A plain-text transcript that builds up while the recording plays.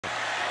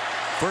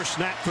First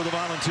snap for the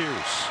Volunteers.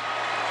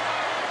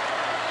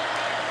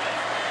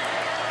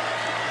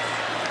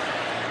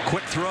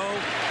 Quick throw.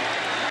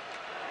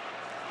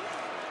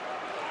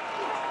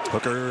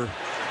 Hooker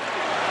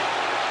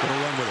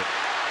gonna run with it.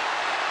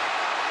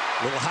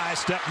 Little high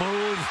step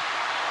move.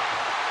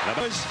 It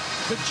was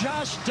the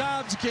Josh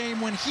Dobbs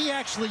game when he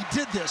actually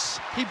did this.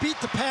 He beat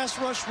the pass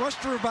rush, rushed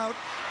for about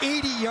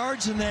 80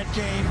 yards in that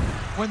game.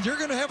 When you're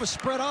going to have a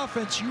spread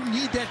offense, you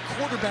need that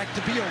quarterback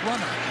to be a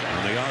runner.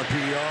 On the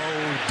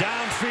RPO,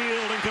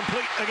 downfield,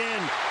 incomplete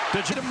again. To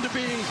get him to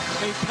be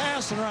a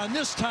passer on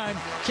this time,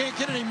 can't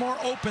get any more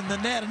open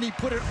than that, and he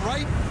put it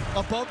right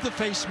above the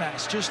face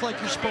mask, just like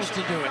you're supposed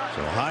to do it.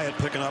 So Hyatt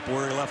picking up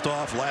where he left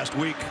off last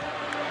week.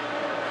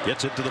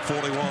 Gets it to the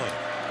 41.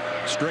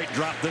 Straight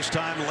drop this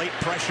time, late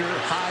pressure,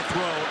 high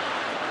throw.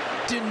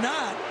 Did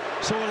not,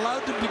 so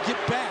allowed them to get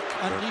back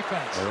on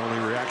defense. Their only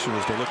reaction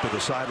was to look to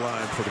the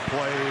sideline for the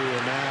play,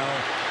 and now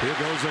here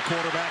goes the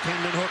quarterback,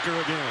 Hendon Hooker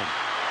again.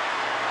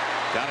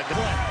 Got it.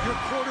 Your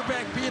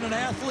quarterback being an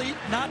athlete,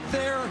 not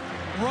there,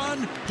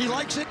 run, he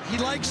likes it, he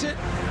likes it.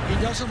 He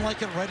doesn't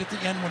like it right at the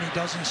end when he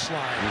doesn't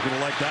slide. You're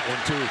going to like that one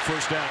too.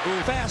 First down.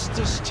 Ooh.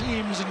 Fastest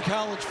teams in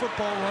college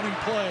football running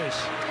plays.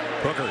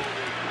 Hooker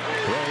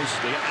throws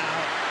the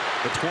out,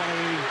 the 20,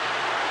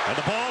 and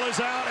the ball is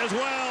out as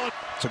well.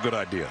 It's a good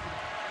idea.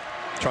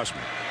 Trust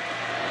me.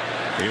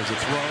 Here's a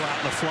throw out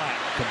in the flat.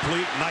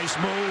 Complete, nice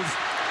move.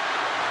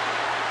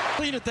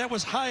 Clean it. That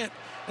was Hyatt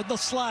at the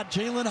slot.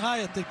 Jalen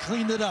Hyatt that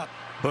cleaned it up.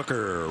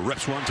 Hooker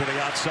rips one to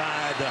the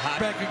outside. The high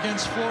back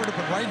against Florida,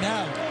 but right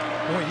now,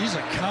 boy, he's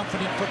a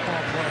confident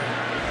football player.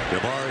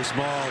 Jabari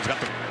Small's got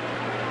the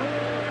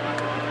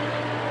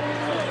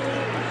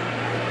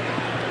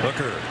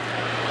Hooker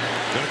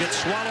gonna get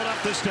swallowed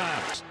up this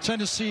time.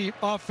 Tennessee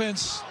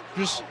offense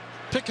just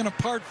picking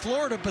apart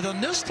Florida, but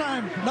then this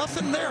time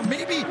nothing there.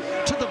 Maybe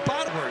to the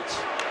bottomwards.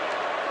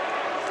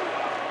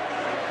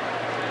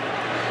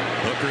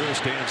 Hooker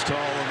stands tall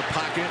in the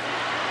pocket.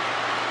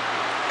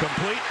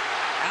 Complete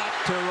out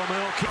to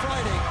Romel.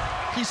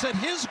 Friday, he said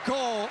his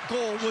goal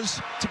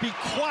was to be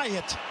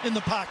quiet in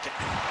the pocket.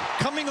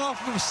 Coming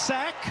off of a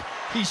sack,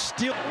 he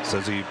still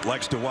says he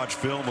likes to watch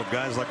film of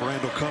guys like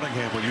Randall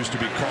Cunningham, who used to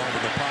be called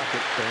in the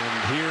pocket,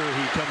 and here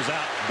he comes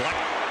out.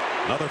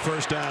 Another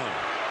first down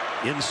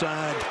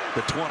inside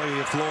the 20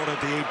 of Florida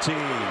at the 18.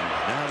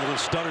 Now a little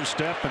stutter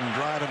step and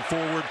driving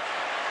forward.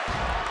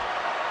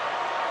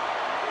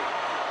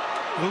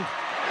 Ooh.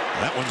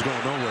 That one's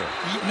going nowhere.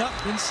 Eating up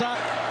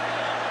inside.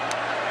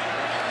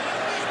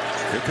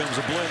 Here comes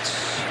a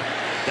blitz.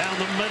 Down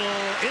the middle,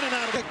 in and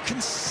out. A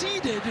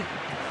conceded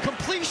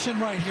completion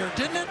right here,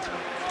 didn't it?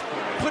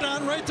 Put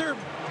on right there,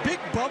 big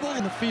bubble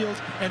in the field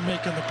and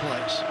making the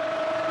plays.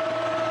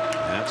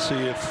 Let's see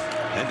if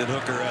Hendon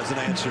Hooker has an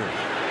answer.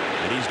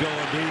 And he's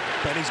going deep,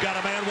 and he's got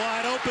a man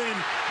wide open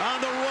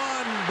on the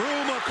run. Bru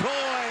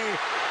McCoy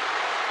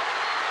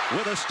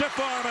with a stiff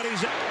arm, and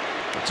he's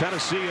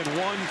Tennessee in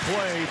one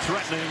play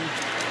threatening.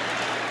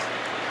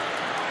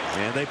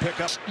 And they pick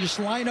up. Just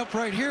line up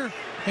right here,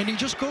 and he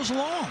just goes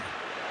along.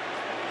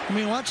 I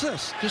mean, watch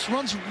this. Just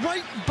runs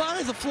right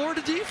by the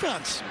Florida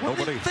defense. What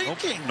are they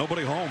thinking?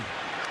 Nobody home.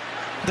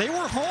 They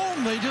were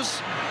home. They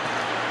just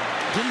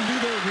didn't do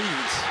their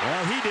reads.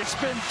 Well, he did. It's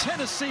been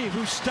Tennessee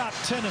who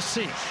stopped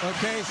Tennessee,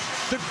 okay?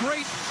 The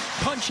great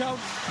punch-out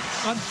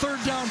on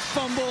third down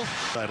fumble.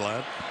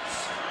 Sideline.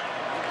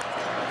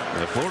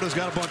 Florida's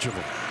got a bunch of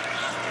them.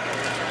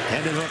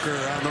 Hendon Hooker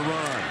on the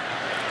run.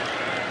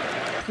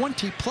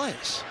 20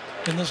 plays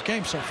in this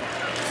game so far.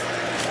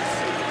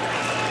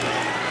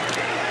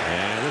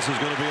 And this is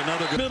going to be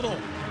another good middle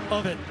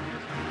of it.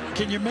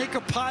 Can you make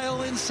a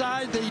pile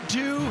inside? They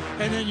do,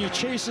 and then you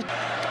chase it.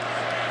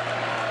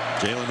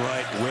 Jalen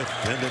Wright with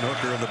Hendon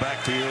Hooker in the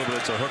backfield, but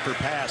it's a Hooker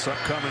pass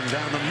upcoming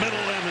down the middle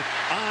and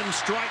on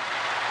strike.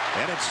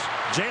 And it's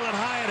Jalen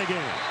Hyatt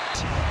again.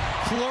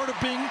 Florida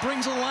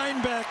brings a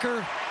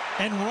linebacker,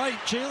 and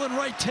Jalen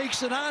Wright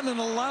takes it on and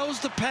allows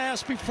the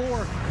pass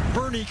before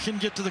Bernie can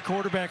get to the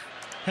quarterback,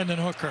 Hendon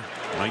Hooker.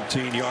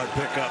 19-yard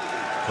pickup.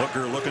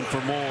 Hooker looking for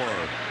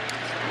more.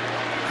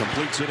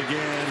 Completes it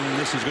again.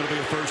 This is going to be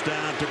a first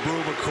down to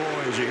Bru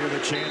McCoy. As you hear the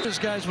chant. These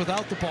guys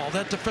without the ball.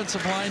 That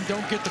defensive line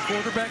don't get the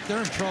quarterback, they're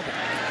in trouble.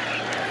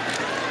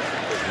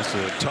 It's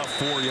a tough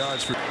 4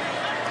 yards for.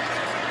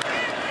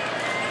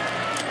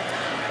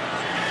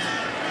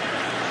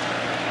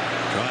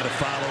 Trying to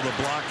follow the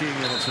blocking,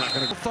 and it's not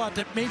going to. Thought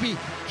that maybe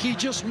he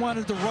just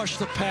wanted to rush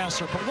the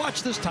passer, but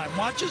watch this time.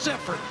 Watch his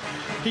effort.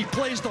 He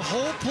plays the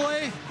whole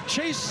play,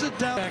 chases it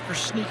down. Backer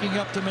sneaking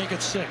up to make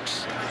it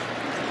 6.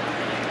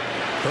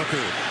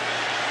 Hooker.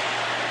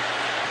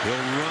 He'll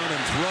run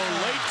and throw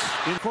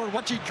late.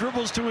 Watch, he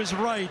dribbles to his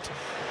right.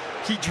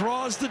 He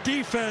draws the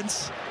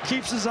defense,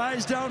 keeps his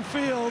eyes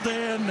downfield,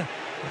 and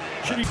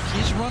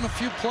he's run a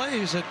few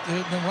plays at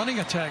the running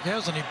attack,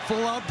 hasn't he?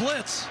 Full out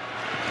blitz.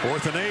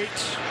 4th and 8.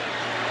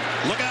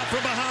 Look out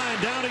from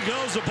behind. Down he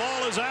goes. The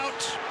ball is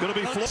out. Going to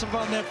be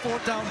on that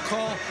fourth down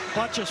call.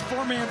 Watch us,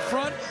 four-man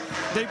front.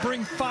 They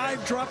bring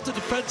 5, drop the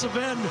defensive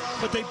end,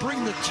 but they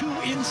bring the 2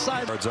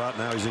 inside. Yards out.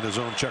 Now he's in his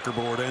own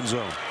checkerboard end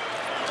zone.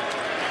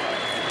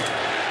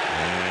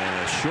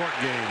 And a short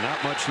game.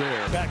 Not much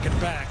there. Back and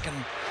back, and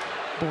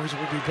boys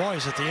will be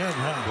boys at the end,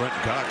 huh? Brenton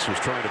Cox was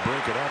trying to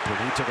break it up, and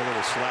he took a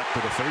little slap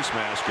to the face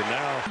mask, and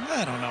now...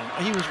 I don't know.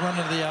 He was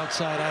running to the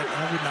outside. I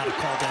would not have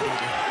called that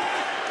either.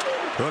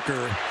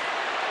 Hooker,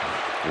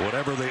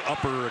 whatever the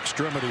upper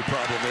extremity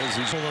problem is,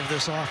 he's full of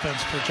this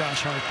offense for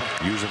Josh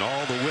Harper. Using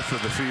all the width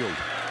of the field.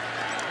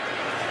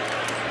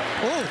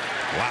 Oh!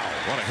 Wow,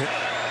 what a hit.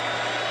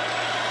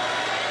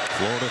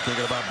 Florida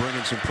thinking about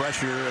bringing some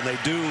pressure, and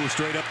they do,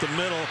 straight up the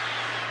middle.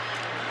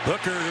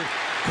 Hooker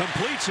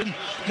completes it.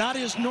 Not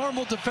his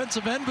normal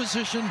defensive end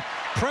position.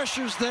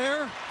 Pressure's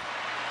there.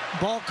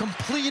 Ball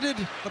completed.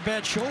 A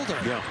bad shoulder.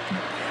 Yeah.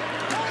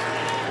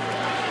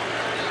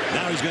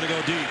 Now he's going to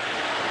go deep.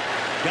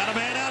 Got a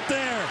man out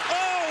there.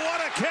 Oh, what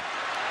a kick.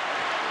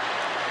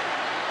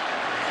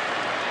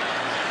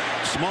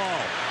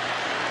 Small.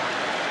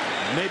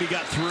 Maybe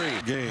got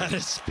 3. Game. That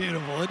is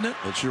beautiful, isn't it?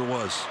 It sure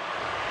was.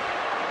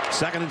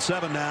 2nd and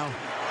 7 now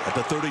at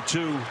the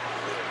 32.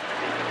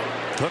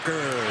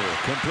 Hooker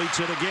completes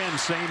it again.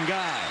 Same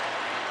guy.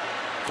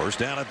 First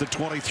down at the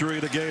 23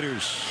 of the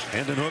Gators.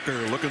 Hendon Hooker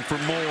looking for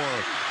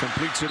more.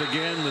 Completes it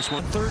again. This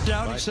one. 3rd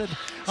down. Right. He said,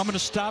 I'm going to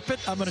stop it.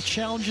 I'm going to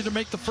challenge you to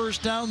make the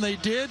first down. They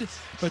did.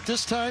 But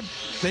this time,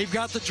 they've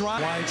got the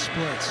drive. Wide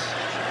splits.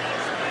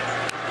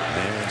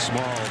 And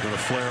Small going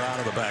to flare out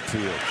of the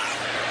backfield.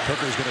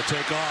 Hooker's going to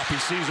take off. He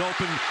sees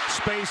open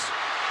space.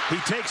 He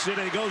takes it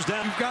and he goes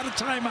down. You've got a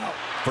timeout.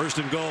 1st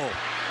and goal.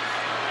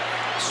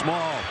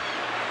 Small.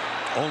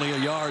 Only a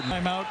yard.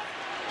 Timeout.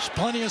 There's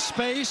plenty of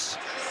space.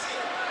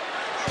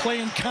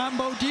 Playing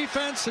combo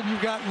defense, and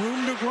you've got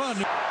room to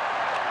run.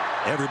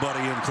 Everybody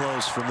in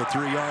close from the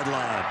 3-yard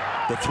line.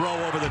 The throw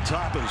over the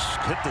top is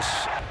hit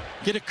this.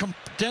 Get it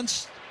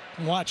condensed.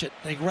 Watch it.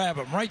 They grab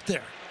him right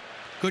there.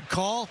 Good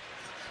call.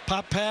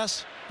 Pop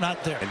pass.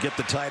 Not there. And get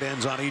the tight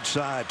ends on each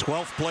side.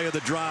 12th play of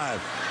the drive.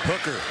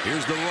 Hooker.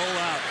 Here's the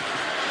rollout.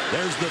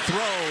 There's the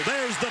throw.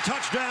 There's the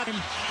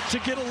touchdown. To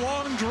get a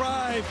long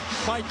drive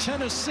by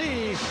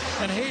Tennessee,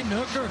 and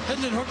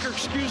Hendon Hooker,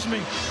 excuse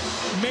me,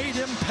 made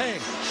him pay.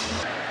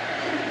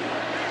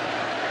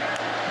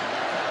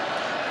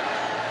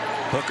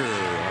 Hooker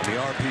on the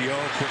RPO,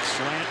 quick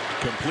slant,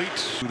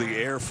 completes to the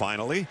air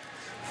finally.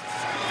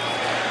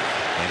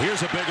 And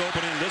here's a big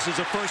opening. This is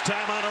the first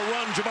time on a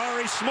run.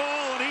 Jabari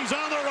Small, and he's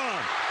on the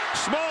run.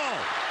 Small.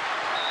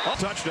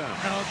 Touchdown.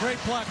 Now, a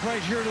great block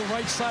right here to the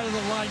right side of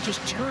the line.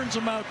 Just turns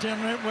him out.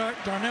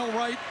 Darnell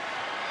Wright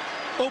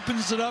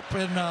opens it up,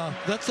 and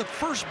that's the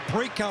first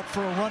breakout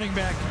for a running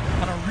back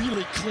on a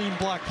really clean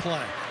block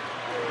play.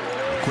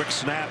 Quick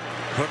snap.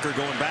 Hooker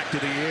going back to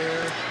the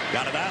air.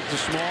 Got it out to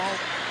Small.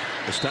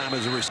 This time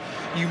as a receiver.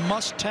 You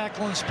must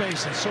tackle in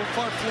space, and so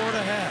far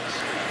Florida has.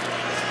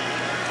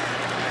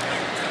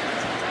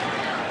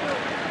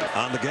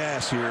 On the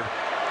gas here.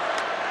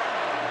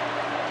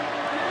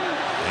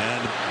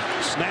 And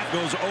snap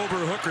goes over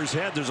Hooker's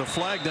head. There's a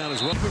flag down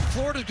as well. But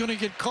Florida's going to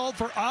get called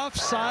for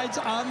offsides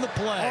on the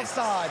play.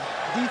 Offside.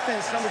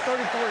 Defense, number 33.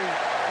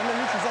 And the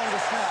neutral zone to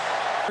snap.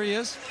 There he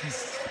is.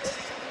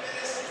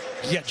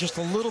 Yeah, just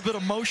a little bit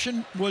of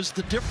motion was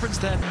the difference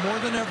that more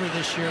than ever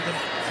this year than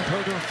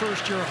compared to a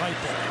first-year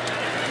Hyper.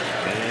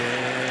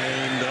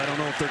 And I don't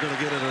know if they're going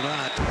to get it or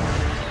not.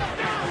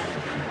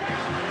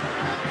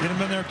 Get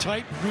him in there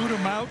tight, root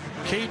him out.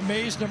 Cade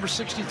Mays, number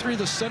 63,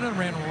 the center,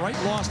 ran right,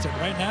 lost it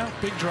right now.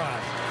 Big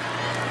drive.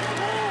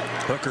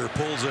 Hooker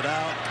pulls it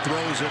out,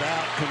 throws it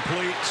out,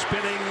 complete,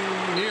 spinning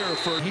near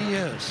for. He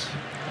is.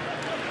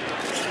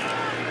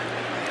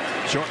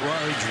 Short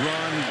yardage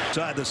run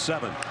inside the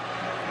 7.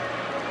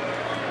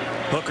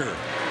 Hooker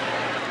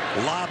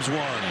lobs one.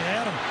 He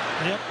had him.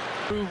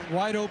 Yep.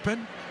 Wide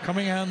open,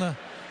 coming on the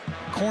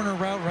corner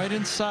route right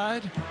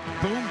inside.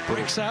 Boom,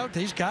 breaks out.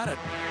 He's got it.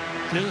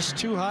 Just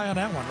too high on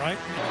that one, right?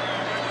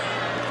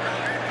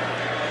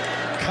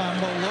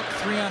 Combo look,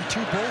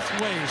 3-on-2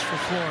 both ways for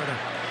Florida.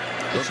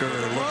 Hooker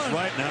looks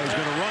right now. He's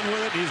going to run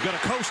with it. He's going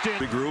to coast in.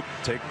 Big group,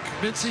 take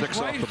Mincey 6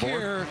 right off the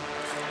board. Here.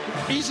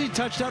 Easy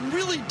touchdown.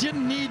 Really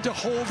didn't need to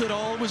hold it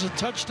all. It was a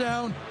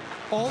touchdown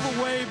all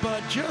the way,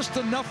 but just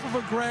enough of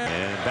a grab.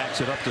 And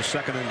backs it up to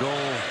 2nd and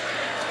goal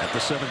at the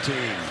 17.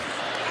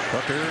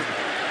 Hooker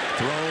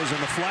throws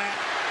in the flat.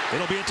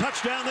 It'll be a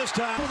touchdown this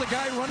time. The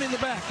guy running the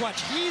back.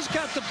 Watch, he's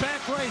got the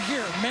back right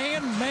here.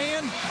 Man.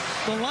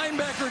 The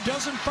linebacker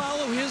doesn't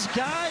follow his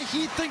guy.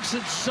 He thinks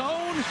it's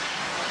zone.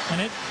 And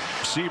it.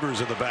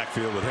 Receivers in the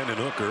backfield with Hendon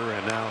Hooker.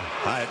 And now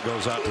Hyatt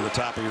goes out to the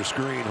top of your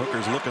screen.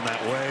 Hooker's looking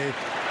that way.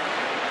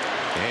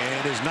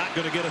 And is not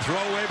going to get a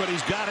throwaway, but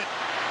he's got it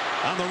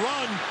on the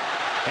run.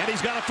 And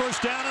he's got a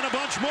first down and a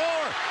bunch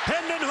more.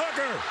 Hendon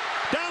Hooker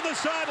down the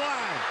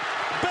sideline.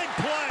 Big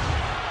play.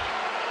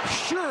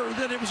 Sure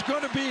that it was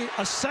going to be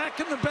a sack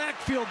in the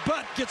backfield,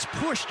 but gets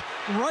pushed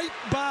right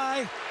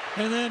by,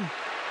 and then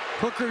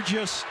Hooker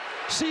just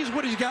sees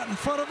what he's got in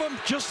front of him,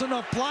 just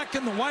enough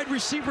blocking. The wide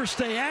receivers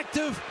stay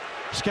active.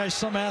 This guy's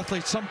some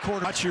athlete, some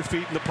quarterback. Watch your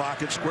feet in the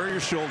pocket, square your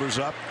shoulders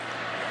up,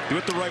 do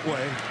it the right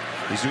way.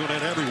 He's doing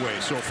it every way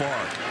so far.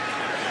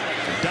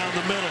 And down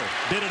the middle,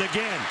 did it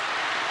again.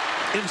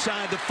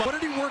 Inside the. What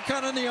did he work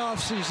on in the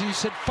offseason? He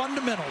said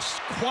fundamentals,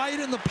 quiet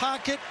in the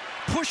pocket,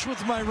 push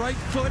with my right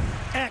foot,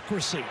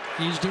 accuracy.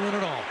 He's doing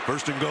it all.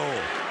 First and goal.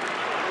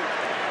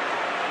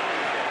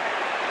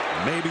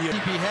 Maybe he'd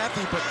be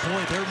happy, but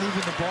boy, they're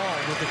moving the ball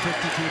with the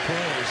 52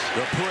 plays.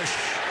 The push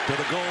to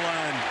the goal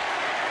line.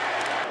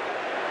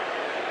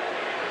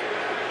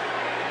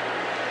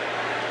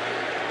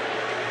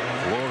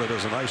 Florida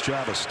does a nice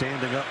job of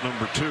standing up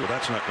number 2.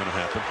 That's not going to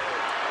happen.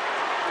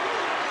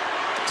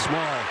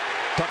 Small.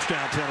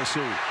 Touchdown, Tennessee.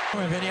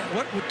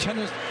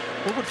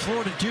 What would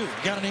Florida do?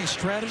 Got any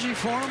strategy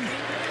for him?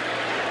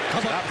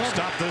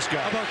 Stop this guy.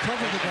 How about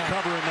cover the guy?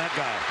 Covering that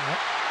guy. Yep.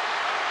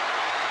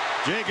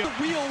 Jacob.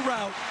 Wheel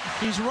route.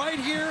 He's right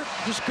here.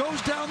 Just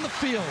goes down the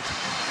field.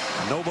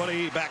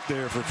 Nobody back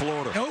there for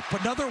Florida. Nope.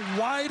 Another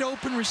wide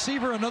open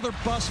receiver. Another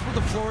bust for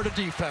the Florida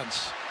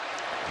defense.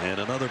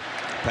 And another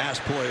pass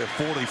play of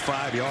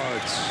 45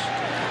 yards.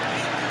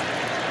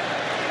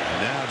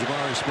 And now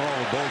Jabari Small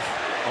with both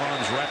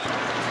arms wrapped.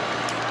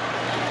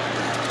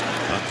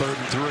 On 3rd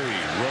and 3,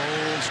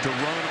 rolls to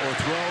run or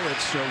throw.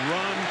 It's a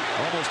run,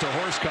 almost a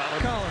horse collar.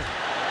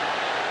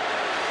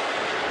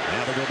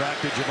 Now they go back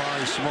to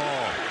Jabari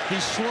Small. He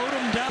slowed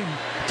him down.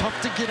 Tough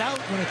to get out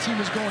when a team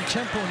is going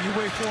tempo and you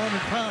weigh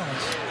 400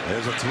 pounds.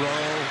 There's a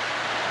throw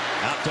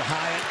out to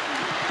Hyatt.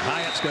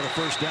 Hyatt's got a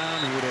first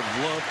down. He would have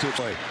loved to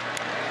play.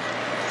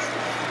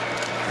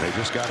 They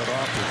just got it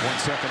off with 1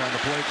 second on the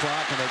play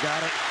clock, and they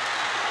got it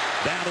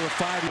down to the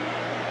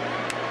 5.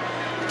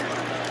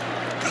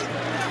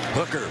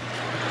 Hooker,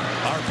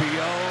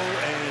 RPO,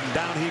 and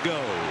down he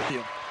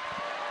goes.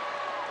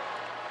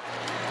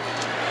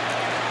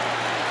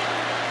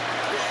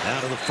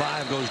 Down to the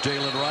 5 goes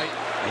Jalen Wright.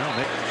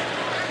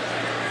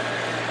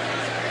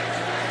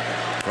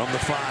 From the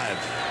 5.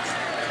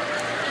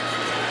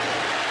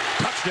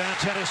 Touchdown,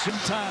 Tennessee.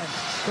 Time.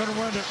 Going to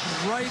run it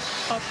right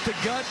up the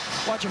gut.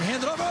 Watch him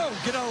hand it up. Oh,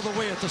 get out of the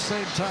way at the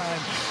same time.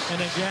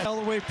 And again, out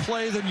of the way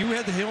play. Then you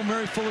had the Hail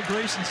Mary full of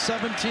grace in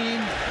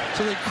 17.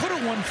 So they could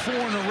have won 4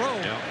 in a row.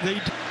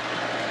 Yep.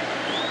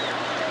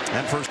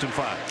 And 1st and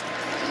 5.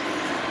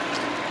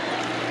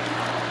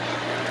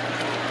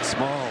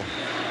 Small.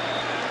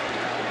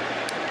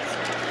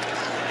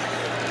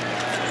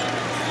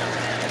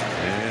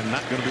 And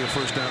not going to be a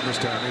first down this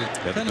time.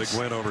 Had a big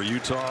win over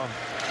Utah.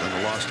 And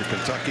a loss to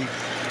Kentucky.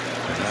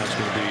 And now it's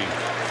going to be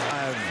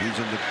 5.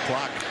 Using the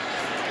clock.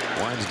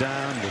 Winds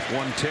down with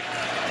 1 tick.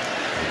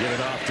 They get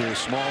it off to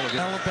Small again.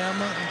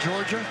 Alabama and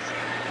Georgia.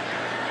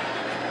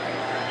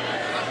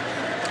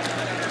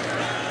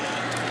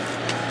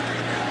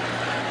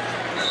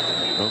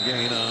 No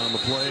gain on the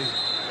play.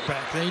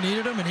 Back. They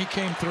needed him and he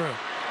came through.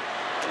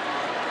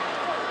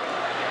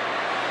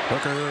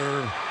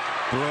 Hooker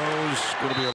throws. Going to be a